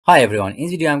Hi everyone, in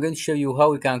this video I'm going to show you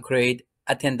how you can create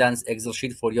attendance Excel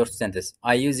sheet for your students.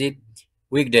 I use it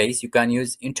weekdays, you can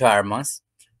use entire months.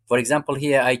 For example,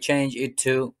 here I change it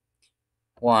to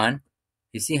 1.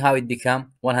 You see how it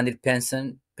become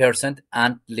 100%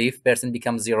 and leave percent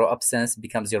becomes 0, absence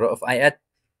becomes 0. If I add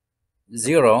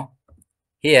 0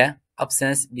 here,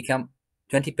 absence become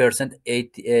 20%,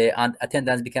 and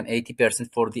attendance become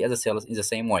 80% for the other cells in the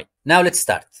same way. Now let's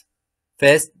start.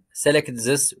 First, select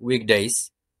this weekdays.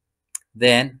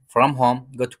 Then from home,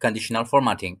 go to conditional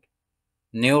formatting.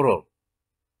 New rule.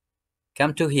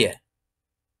 Come to here.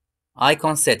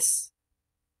 Icon sets.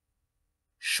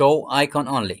 Show icon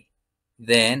only.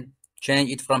 Then change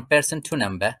it from person to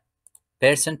number.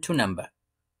 Person to number.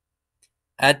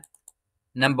 Add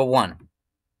number 1.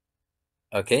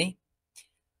 Okay.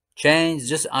 Change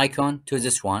this icon to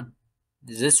this one.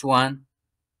 This one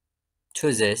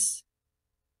to this.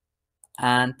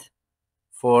 And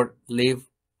for leave,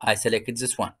 I selected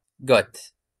this one. Good.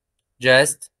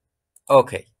 Just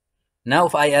okay. Now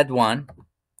if I add 1,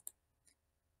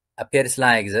 appears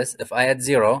like this. If I add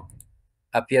 0,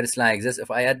 appears like this.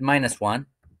 If I add -1,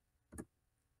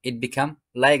 it become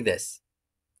like this.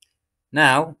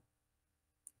 Now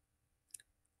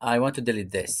I want to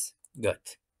delete this.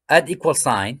 Good. Add equal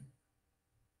sign.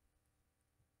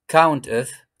 Count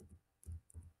if.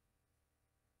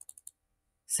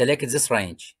 Select this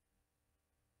range.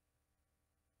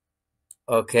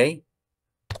 Okay.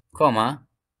 Comma.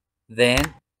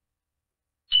 Then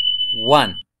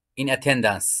 1 in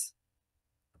attendance.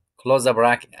 Close the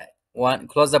bracket. 1.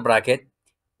 Close the bracket.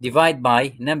 Divide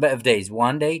by number of days.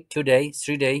 1 day, 2 days,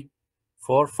 3 days,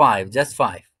 4, 5. Just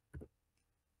 5.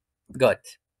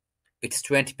 Good. It's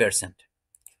 20%.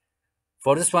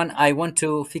 For this one, I want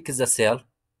to fix the cell.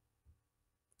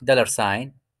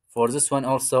 $sign. For this one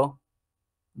also,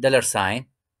 $sign.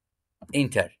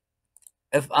 Enter.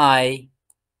 If I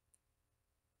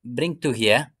bring to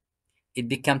here, it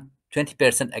becomes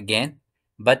 20% again.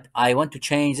 But I want to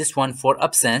change this one for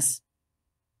absence.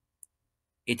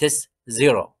 It is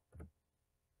 0.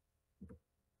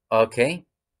 Okay.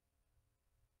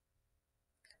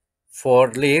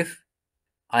 For leave,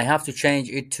 I have to change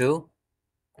it to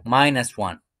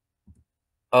 -1.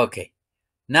 Okay.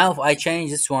 Now if I change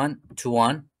this one to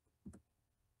 1,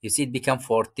 you see it become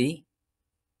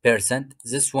 40%.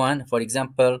 This one, for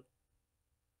example,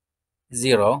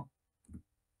 0.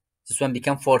 This one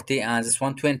become 40 and this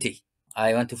one 20.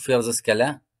 I want to fill the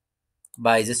color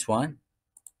by this one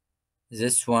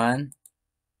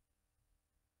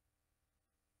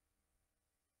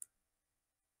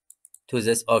to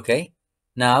this. Okay.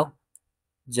 Now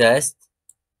just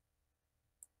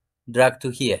drag to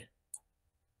here.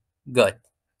 Good.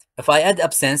 If I add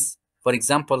absence, for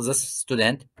example, this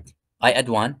student, I add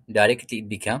 1, directly it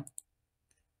become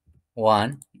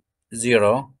 1,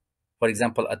 0. For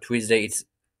example, at Tuesday it's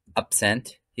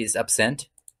absent, he is absent.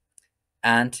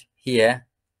 And here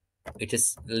it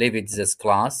is leave it this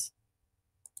class.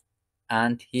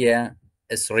 And here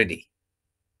is ready.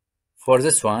 For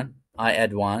this one, I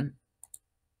add 1.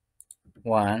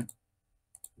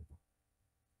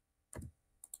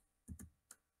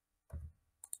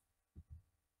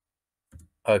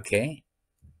 Okay.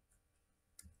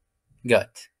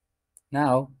 Good.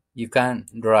 Now you can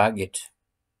drag it.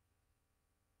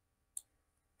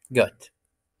 Good.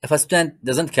 If a student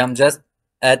doesn't come, just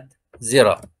add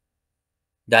 0.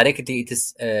 Directly it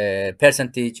is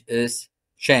percentage is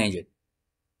changed.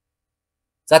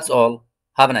 That's all.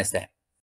 Have a nice day.